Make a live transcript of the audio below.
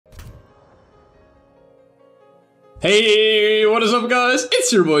Hey, what is up guys?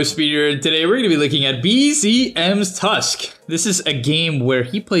 It's your boy Speeder, and today we're going to be looking at BZM's TUSK. This is a game where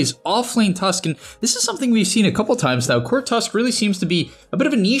he plays offlane TUSK, and this is something we've seen a couple times now. Core TUSK really seems to be a bit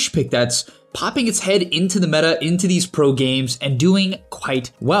of a niche pick that's popping its head into the meta, into these pro games, and doing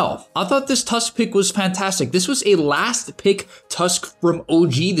quite well. I thought this TUSK pick was fantastic. This was a last pick TUSK from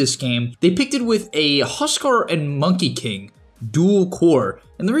OG this game. They picked it with a Huskar and Monkey King dual core,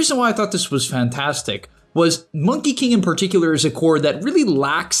 and the reason why I thought this was fantastic was Monkey King in particular is a core that really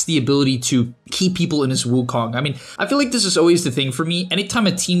lacks the ability to keep people in his Wukong. I mean, I feel like this is always the thing for me. Anytime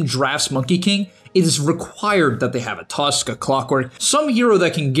a team drafts Monkey King, it is required that they have a TUSK, a Clockwork, some hero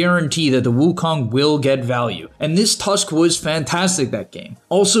that can guarantee that the Wukong will get value. And this TUSK was fantastic that game.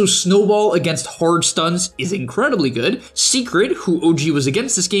 Also, Snowball against hard stuns is incredibly good. Secret, who OG was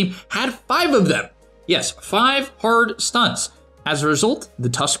against this game, had 5 of them. Yes, 5 hard stuns. As a result, the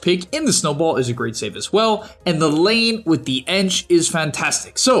TUSK pick in the Snowball is a great save as well, and the lane with the Ench is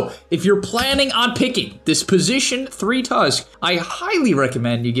fantastic. So, if you're planning on picking this position 3 TUSK, I highly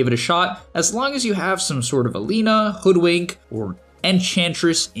recommend you give it a shot, as long as you have some sort of Alina, Hoodwink, or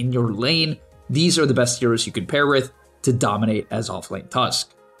Enchantress in your lane. These are the best heroes you can pair with to dominate as offlane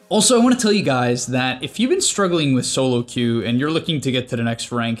TUSK. Also, I want to tell you guys that if you've been struggling with solo queue and you're looking to get to the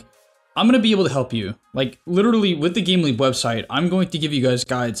next rank, I'm going to be able to help you. Like, literally, with the GameLeap website, I'm going to give you guys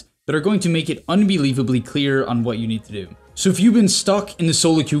guides that are going to make it unbelievably clear on what you need to do. So if you've been stuck in the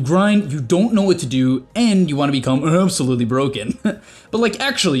solo queue grind, you don't know what to do, and you want to become absolutely broken, but like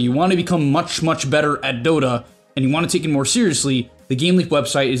actually you want to become much better at Dota, and you want to take it more seriously, the GameLeap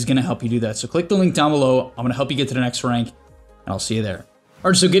website is going to help you do that. So click the link down below, I'm going to help you get to the next rank, and I'll see you there.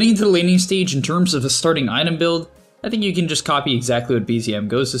 Alright, so getting into the laning stage in terms of a starting item build, I think you can just copy exactly what BZM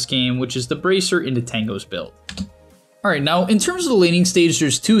goes this game, which is the Bracer into Tango's build. Alright, now in terms of the laning stage,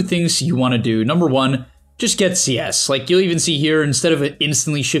 there's 2 things you want to do. Number 1, just get CS. Like you'll even see here, instead of it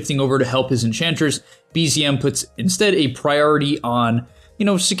instantly shifting over to help his Enchantress, BZM puts instead a priority on,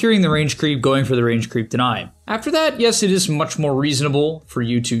 securing the range creep, going for the range creep deny. After that, yes, it is much more reasonable for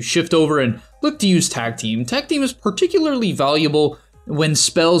you to shift over and look to use Tag Team. Tag Team is particularly valuable when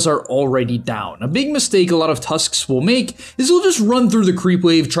spells are already down. A big mistake a lot of TUSKs will make is they'll just run through the creep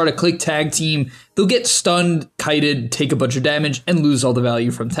wave, try to click Tag Team, they'll get stunned, kited, take a bunch of damage, and lose all the value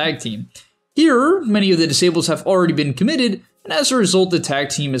from Tag Team. Here, many of the disables have already been committed, and as a result, the Tag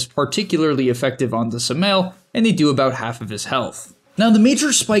Team is particularly effective on the Sumail, and they do about half of his health. Now, the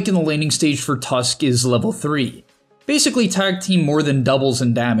major spike in the laning stage for TUSK is level 3. Basically, Tag Team more than doubles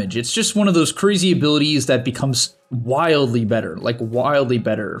in damage. It's just one of those crazy abilities that becomes wildly better, like wildly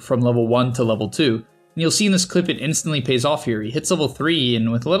better from level 1 to level 2. And you'll see in this clip it instantly pays off here. He hits level 3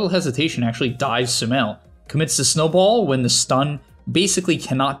 and with little hesitation actually dives Sumail. Commits the Snowball when the stun basically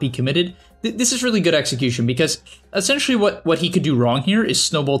cannot be committed. This is really good execution because essentially what he could do wrong here is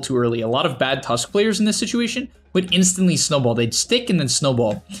Snowball too early. A lot of bad TUSK players in this situation would instantly Snowball. They'd stick and then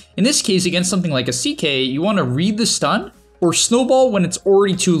Snowball. In this case, against something like a CK, you want to read the stun or Snowball when it's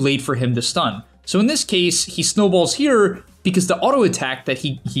already too late for him to stun. So in this case, he Snowballs here because the auto attack that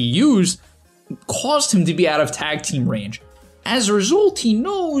he used caused him to be out of Tag Team range. As a result, he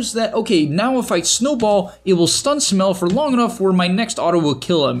knows that, okay, now if I Snowball, it will stun Sumail for long enough where my next auto will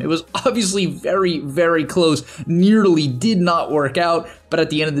kill him. It was obviously very close, nearly did not work out, but at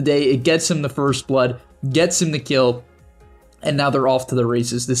the end of the day, it gets him the first blood, gets him the kill, and now they're off to the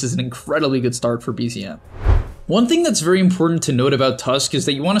races. This is an incredibly good start for BZM. One thing that's very important to note about TUSK is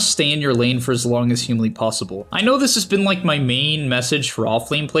that you want to stay in your lane for as long as humanly possible. I know this has been like my main message for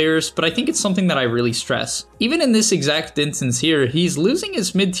offlane players, but I think it's something that I really stress. Even in this exact instance here, he's losing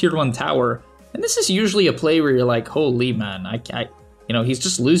his mid-tier 1 tower, and this is usually a play where you're like, holy man, he's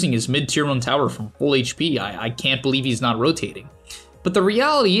just losing his mid-tier 1 tower from full HP. I can't believe he's not rotating. But the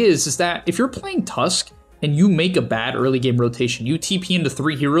reality is that if you're playing TUSK and you make a bad early game rotation, you TP into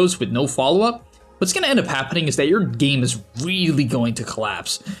 3 heroes with no follow-up, what's going to end up happening is that your game is really going to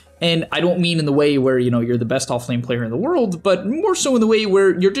collapse. And I don't mean in the way where, you're the best offlane player in the world, but more so in the way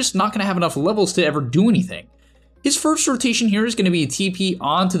where you're just not going to have enough levels to ever do anything. His first rotation here is going to be a TP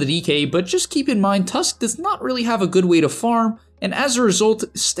onto the DK, but just keep in mind, TUSK does not really have a good way to farm, and as a result,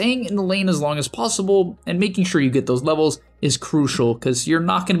 staying in the lane as long as possible and making sure you get those levels is crucial, because you're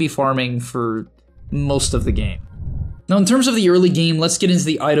not going to be farming for most of the game. Now in terms of the early game, let's get into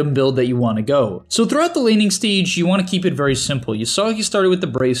the item build that you want to go. So throughout the laning stage, you want to keep it very simple. You saw he started with the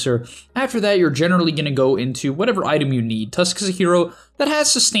Bracer. After that, you're generally going to go into whatever item you need. TUSK is a hero that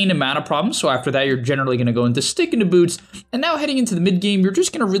has sustained a mana problem, so after that, you're generally going to go into Stick into Boots. And now heading into the mid game, you're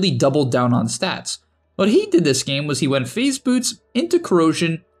just going to really double down on stats. What he did this game was he went Phase Boots into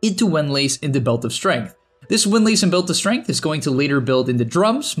Corrosion, into Wendlace, into Belt of Strength. This Windlace and Built to Strength is going to later build into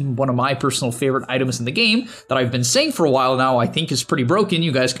Drums, one of my personal favorite items in the game that I've been saying for a while now I think is pretty broken.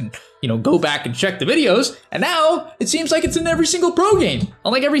 You guys can, go back and check the videos. And now it seems like it's in every single pro game,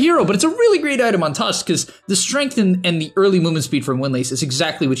 unlike every hero. But it's a really great item on Tusk because the strength and the early movement speed from Windlace is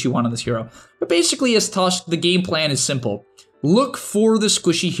exactly what you want on this hero. But basically as Tusk, the game plan is simple. Look for the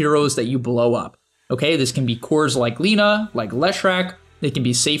squishy heroes that you blow up. Okay, this can be cores like Lina, like Leshrac. They can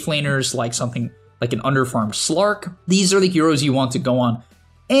be safe laners like something like an underfarmed Slark. These are the heroes you want to go on.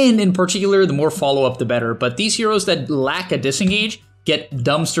 And in particular, the more follow-up, the better. But these heroes that lack a disengage get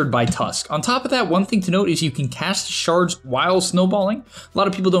dumpstered by Tusk. On top of that, one thing to note is you can cast shards while snowballing. A lot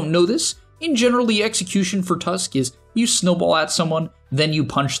of people don't know this. In general, the execution for Tusk is you snowball at someone, then you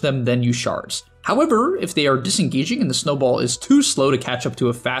punch them, then you shards. However, if they are disengaging and the snowball is too slow to catch up to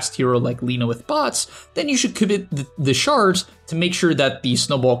a fast hero like Lina with bots, then you should commit the shards to make sure that the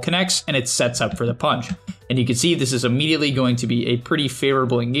snowball connects and it sets up for the punch. And you can see this is immediately going to be a pretty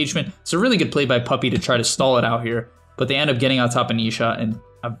favorable engagement. It's a really good play by Puppey to try to stall it out here, but they end up getting on top of Nisha and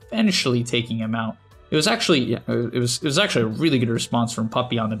eventually taking him out. It was actually, it was actually a really good response from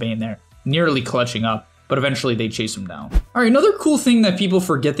Puppey on the Bane there, nearly clutching up. But eventually they chase him down. All right, another cool thing that people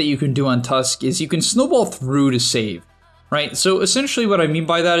forget that you can do on Tusk is you can snowball through to save, right? So essentially what I mean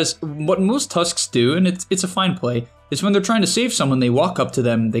by that is what most Tusks do, and it's a fine play, is when they're trying to save someone, they walk up to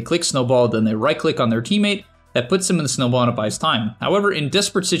them, they click snowball, then they right click on their teammate, that puts them in the snowball and it buys time. However, in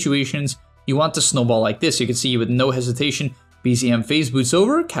desperate situations, you want to snowball like this. You can see with no hesitation, BZM phase boots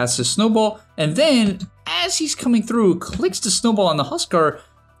over, casts his snowball, and then as he's coming through, clicks the snowball on the Huskar,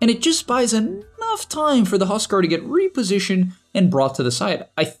 and it just buys enough time for the Huskar to get repositioned and brought to the side.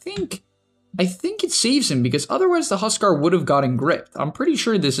 I think it saves him because otherwise the Huskar would have gotten gripped. I'm pretty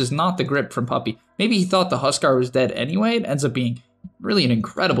sure this is not the grip from Puppey. Maybe he thought the Huskar was dead anyway. It ends up being really an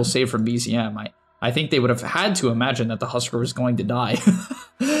incredible save from BZM. I think they would have had to imagine that the Huskar was going to die.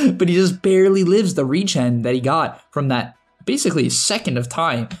 But he just barely lives the regen that he got from that basically a second of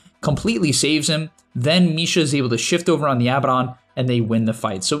time. Completely saves him. Then Misha is able to shift over on the Abaddon and they win the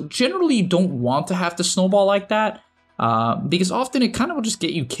fight. So generally you don't want to have to snowball like that because often it kind of will just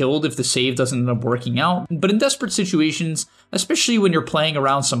get you killed if the save doesn't end up working out. But in desperate situations, especially when you're playing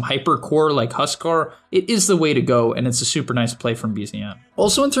around some hyper core like Huskar, it is the way to go and it's a super nice play from BZM.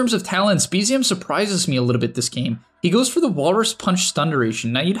 Also in terms of talents, BZM surprises me a little bit this game. He goes for the Walrus Punch stun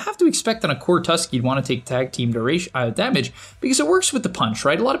duration. Now you'd have to expect on a core Tusk you'd want to take tag team duration damage because it works with the punch,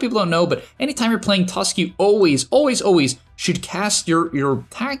 right? A lot of people don't know, but anytime you're playing Tusk, you always should cast your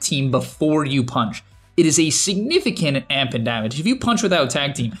tag team before you punch. It is a significant amp in damage. If you punch without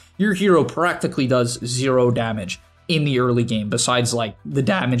tag team, your hero practically does 0 damage in the early game, besides like the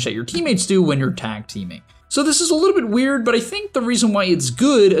damage that your teammates do when you're tag teaming. So this is a little bit weird, but I think the reason why it's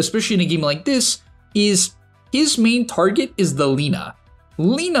good, especially in a game like this, is his main target is the Lina.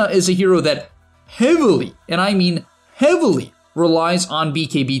 Lina is a hero that heavily, and I mean heavily, relies on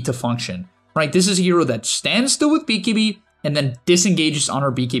BKB to function, right? This is a hero that stands still with BKB and then disengages on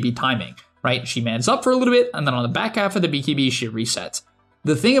her BKB timing, right? She mans up for a little bit, and then on the back half of the BKB, she resets.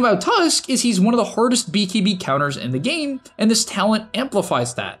 The thing about Tusk is he's one of the hardest BKB counters in the game, and this talent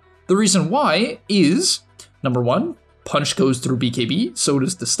amplifies that. The reason why is, number one, punch goes through BKB, so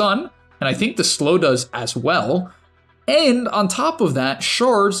does the stun, and I think the slow does as well. And on top of that,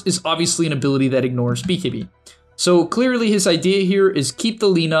 shards is obviously an ability that ignores BKB. So clearly his idea here is keep the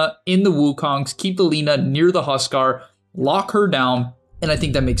Lina in the Wukongs, keep the Lina near the Huskar, lock her down, and I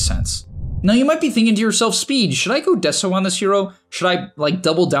think that makes sense. Now you might be thinking to yourself, Speed, should I go Deso on this hero? Should I like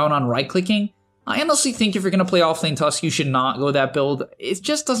double down on right clicking? I honestly think if you're gonna play offlane Tusk, you should not go that build. It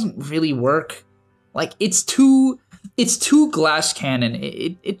just doesn't really work. Like it's too glass cannon.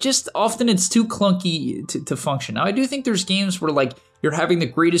 It just often it's too clunky to function. Now I do think there's games where like you're having the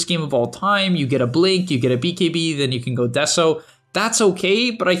greatest game of all time, you get a blink, you get a BKB, then you can go Deso. That's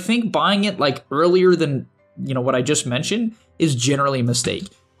okay, but I think buying it like earlier than what I just mentioned is generally a mistake.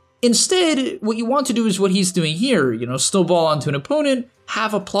 Instead, what you want to do is what he's doing here, snowball onto an opponent,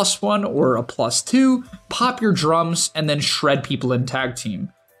 have a +1 or a +2, pop your drums, and then shred people in tag team.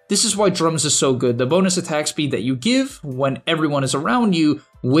 This is why drums is so good. The bonus attack speed that you give when everyone is around you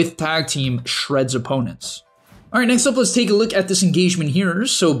with tag team shreds opponents. All right, next up, let's take a look at this engagement here.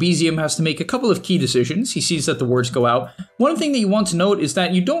 So BZM has to make a couple of key decisions. He sees that the words go out. One thing that you want to note is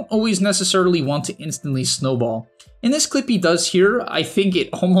that you don't always necessarily want to instantly snowball. In this clip he does here, I think it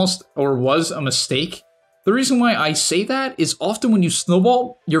almost or was a mistake. The reason why I say that is often when you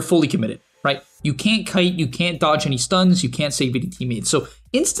snowball, you're fully committed, right? You can't kite, you can't dodge any stuns, you can't save any teammates. So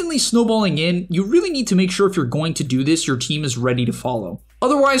instantly snowballing in, you really need to make sure if you're going to do this, your team is ready to follow.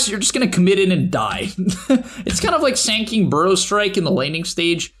 Otherwise, you're just going to commit in and die. It's kind of like Sanking Burrow Strike in the laning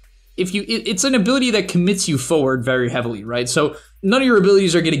stage. It's an ability that commits you forward very heavily, right? So none of your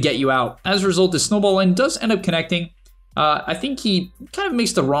abilities are going to get you out. As a result, the snowball line does end up connecting. I think he kind of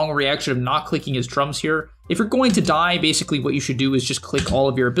makes the wrong reaction of not clicking his drums here. If you're going to die, basically what you should do is just click all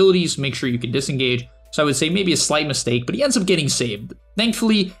of your abilities, make sure you can disengage. So I would say maybe a slight mistake, but he ends up getting saved.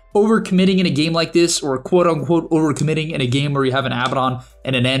 Thankfully, overcommitting in a game like this, or quote-unquote overcommitting in a game where you have an Abaddon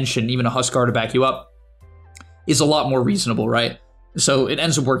and an Ench and even a Huskar to back you up, is a lot more reasonable, right? So it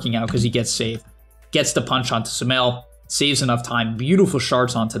ends up working out because he gets saved. Gets the punch onto Sumail, saves enough time, beautiful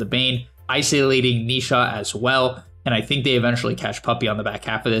shards onto the Bane, isolating Nisha as well, and I think they eventually catch Puppey on the back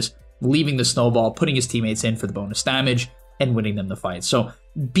half of this, leaving the snowball, putting his teammates in for the bonus damage, and winning them the fight. So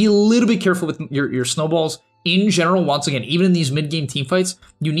be a little bit careful with your snowballs. In general, once again, even in these mid-game team fights,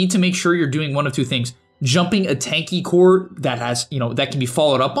 you need to make sure you're doing one of two things. Jumping a tanky core that has, that can be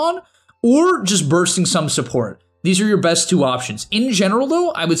followed up on, or just bursting some support. These are your best two options. In general,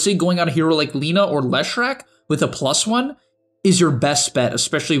 though, I would say going on a hero like Lina or Leshrac with a +1 is your best bet,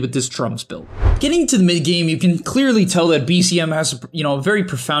 especially with this drums build. Getting to the mid game, you can clearly tell that BCM has a very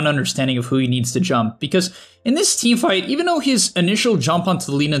profound understanding of who he needs to jump, because in this team fight, even though his initial jump onto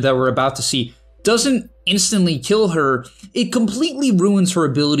the Lina that we're about to see doesn't instantly kill her, it completely ruins her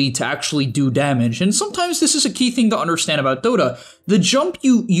ability to actually do damage. And sometimes this is a key thing to understand about Dota. The jump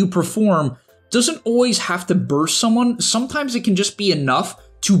you perform doesn't always have to burst someone. Sometimes it can just be enough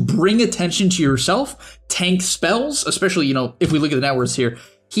to bring attention to yourself, tank spells, especially, if we look at the net worths here,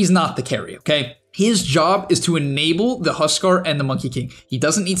 he's not the carry, okay? His job is to enable the Huskar and the Monkey King. He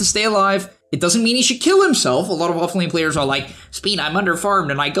doesn't need to stay alive. It doesn't mean he should kill himself. A lot of offlane players are like, Speed, I'm underfarmed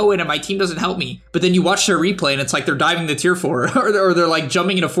and I go in and my team doesn't help me. But then you watch their replay and it's like they're diving to tier 4 or they're like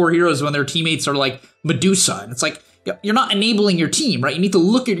jumping into 4 heroes when their teammates are like Medusa. And it's like, you're not enabling your team, right? You need to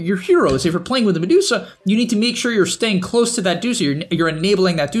look at your heroes. If you're playing with a Medusa, you need to make sure you're staying close to that Dusa. You're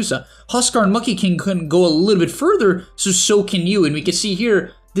enabling that Dusa. Huskar and Monkey King can go a little bit further, so can you. And we can see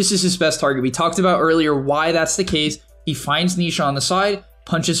here, this is his best target. We talked about earlier why that's the case. He finds Nisha on the side,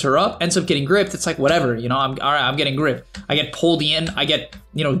 punches her up, ends up getting gripped. It's like, whatever, I'm getting gripped. I get pulled in, I get,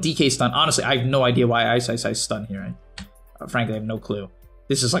 DK stun. Honestly, I have no idea why I stun here. Frankly, I have no clue.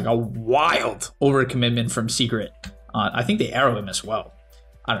 This is like a wild overcommitment from Secret. I think they arrow him as well.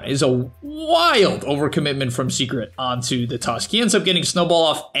 I don't know. It's a wild overcommitment from Secret onto the TUSK. He ends up getting snowball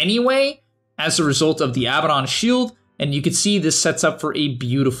off anyway as a result of the Abaddon shield. And you can see this sets up for a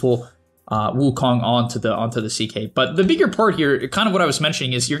beautiful Wukong onto the CK. But the bigger part here, kind of what I was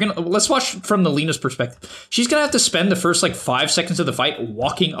mentioning, is let's watch from the Lina's perspective. She's gonna have to spend the first like 5 seconds of the fight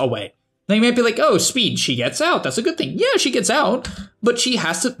walking away. Now you might be like, oh, Speed, she gets out. That's a good thing. Yeah, she gets out, but she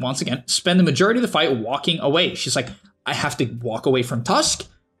has to, once again, spend the majority of the fight walking away. She's like, I have to walk away from TUSK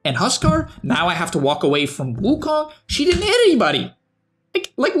and Huskar. Now I have to walk away from Wukong. She didn't hit anybody.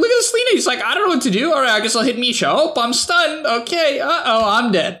 Like look at this Lina. He's like, I don't know what to do. All right, I guess I'll hit Misha. Oh, I'm stunned. Okay, uh-oh,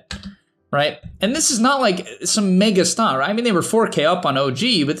 I'm dead. Right? And this is not like some mega stun, right? I mean, they were 4K up on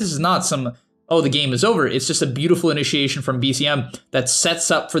OG, but this is not some, oh, the game is over. It's just a beautiful initiation from BCM that sets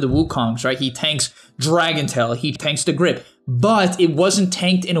up for the Wukongs, right? He tanks Dragon Tail, he tanks the Grip, but it wasn't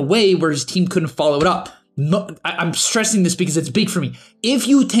tanked in a way where his team couldn't follow it up. No, I'm stressing this because it's big for me. If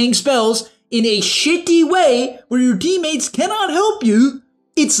you tank spells in a shitty way where your teammates cannot help you,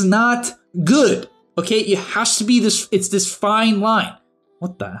 it's not good, okay? It has to be this, it's this fine line.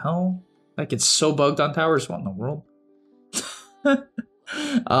 What the hell? Like, it's so bugged on towers, what in the world?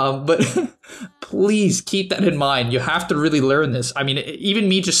 But please keep that in mind. You have to really learn this. I mean, even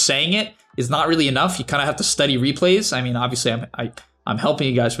me just saying it is not really enough. You kind of have to study replays. I mean, obviously, I'm helping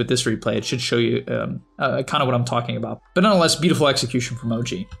you guys with this replay. It should show you kind of what I'm talking about. But nonetheless, beautiful execution from OG.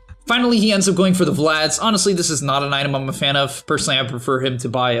 Finally, he ends up going for the Vlads. Honestly, this is not an item I'm a fan of. Personally, I prefer him to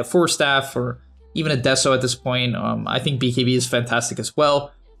buy a 4-staff or even a Deso at this point. I think BKB is fantastic as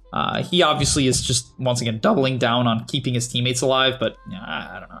well. He obviously is just, once again, doubling down on keeping his teammates alive, but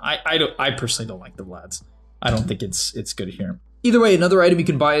I don't know. I personally don't like the Vlads. I don't think it's good here. Either way, another item you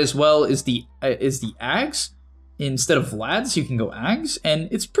can buy as well is the Ags. Instead of Vlads, you can go Ags, and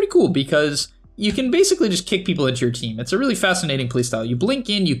it's pretty cool because you can basically just kick people into your team. It's a really fascinating playstyle. You blink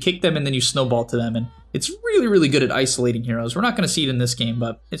in, you kick them, and then you snowball to them, and it's really, really good at isolating heroes. We're not going to see it in this game,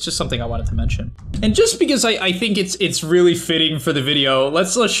 but it's just something I wanted to mention. And just because I think it's really fitting for the video,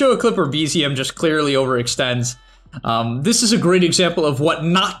 let's show a clip where BCM just clearly overextends. This is a great example of what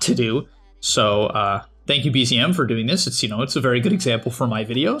not to do. So thank you, BCM, for doing this. It's it's a very good example for my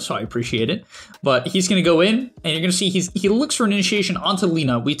video, so I appreciate it. But he's going to go in, and you're going to see he looks for an initiation onto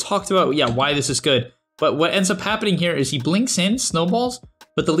Lina. We talked about why this is good. But what ends up happening here is he blinks in, snowballs,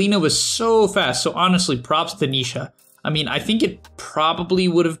 but the Lina was so fast. So honestly, props to Nisha. I mean, I think it probably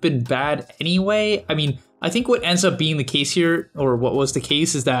would have been bad anyway. I mean, I think what ends up being the case here, or what was the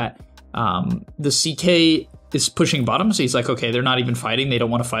case, is that the CK is pushing bottom. So he's like, okay, they're not even fighting. They don't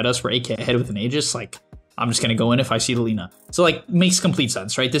want to fight us. We're AK ahead with an Aegis. Like, I'm just going to go in if I see the Lina. So like, makes complete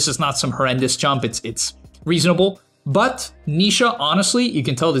sense, right? This is not some horrendous jump. It's reasonable. But Nisha, honestly, you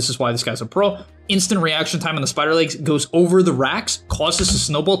can tell this is why this guy's a pro. Instant reaction time on the spider legs, goes over the racks, causes the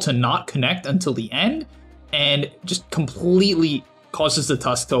snowball to not connect until the end, and just completely causes the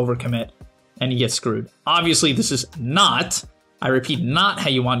Tusk to overcommit, and you get screwed. Obviously, this is not, I repeat, not how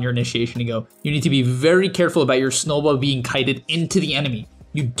you want your initiation to go. You need to be very careful about your snowball being kited into the enemy.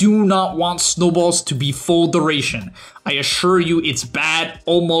 You do not want snowballs to be full duration. I assure you, it's bad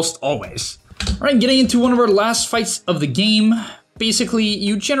almost always. All right, getting into one of our last fights of the game. Basically,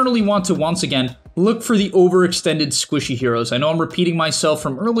 you generally want to, once again, look for the overextended squishy heroes. I know I'm repeating myself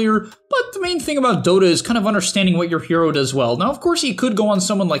from earlier, but the main thing about Dota is kind of understanding what your hero does well. Now, of course, you could go on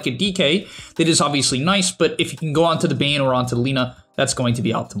someone like a DK. That is obviously nice, but if you can go onto the Bane or onto the Lina, that's going to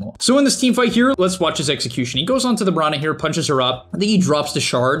be optimal. So in this team fight here, let's watch his execution. He goes onto the Brana here, punches her up. I think he drops the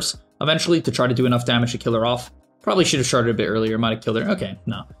shards eventually to try to do enough damage to kill her off. Probably should have sharded a bit earlier, might have killed her. Okay,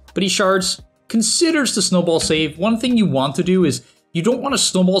 no. But he shards, considers the snowball save. One thing you want to do is you don't want to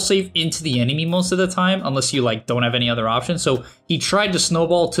snowball save into the enemy most of the time unless you like don't have any other option. So he tried to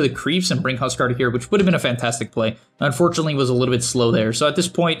snowball to the creeps and bring Huskar here, which would have been a fantastic play. Unfortunately, was a little bit slow there. So at this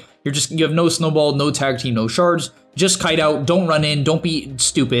point, you have no snowball, no tag team, no shards. Just kite out, don't run in, don't be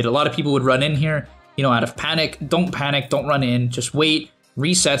stupid. A lot of people would run in here, you know, out of panic. Don't panic, don't run in, just wait,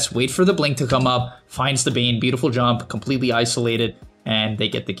 resets, wait for the blink to come up, finds the Bane, beautiful jump, completely isolated, and they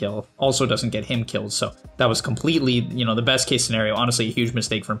get the kill. Also doesn't get him killed, so that was completely, you know, the best case scenario. Honestly, a huge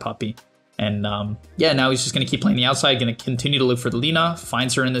mistake from Puppy. And yeah, now he's just going to keep playing the outside, going to continue to look for the Lina,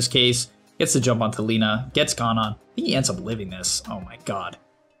 finds her in this case, gets the jump onto Lina, gets gone on. I think he ends up living this. Oh my god.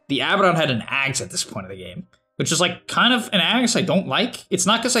 The Abaddon had an Axe at this point of the game, which is like kind of an Axe I don't like. It's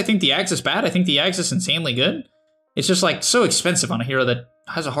not because I think the Axe is bad, I think the Axe is insanely good. It's just like so expensive on a hero that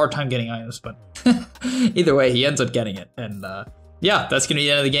has a hard time getting items, but either way, he ends up getting it. And yeah, that's going to be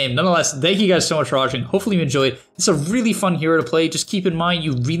the end of the game. Nonetheless, thank you guys so much for watching. Hopefully you enjoyed. It's a really fun hero to play. Just keep in mind,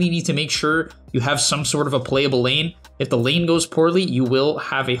 you really need to make sure you have some sort of a playable lane. If the lane goes poorly, you will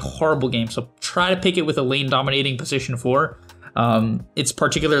have a horrible game. So try to pick it with a lane dominating position 4. It's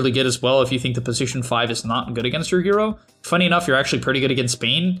particularly good as well if you think the position 5 is not good against your hero. Funny enough, you're actually pretty good against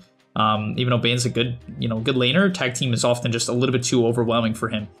Bane. Even though Bane's a good, good laner, tag team is often just a little bit too overwhelming for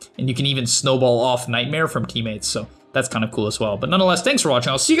him. And you can even snowball off Nightmare from teammates, so that's kind of cool as well. But nonetheless, thanks for watching.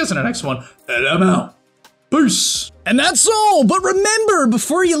 I'll see you guys in the next one, and I'm out. Peace. And that's all. But remember,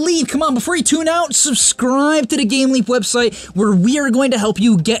 before you leave, come on, before you tune out, subscribe to the GameLeap website where we are going to help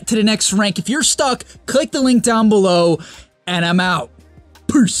you get to the next rank. If you're stuck, click the link down below, and I'm out.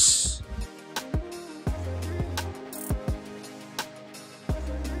 Peace.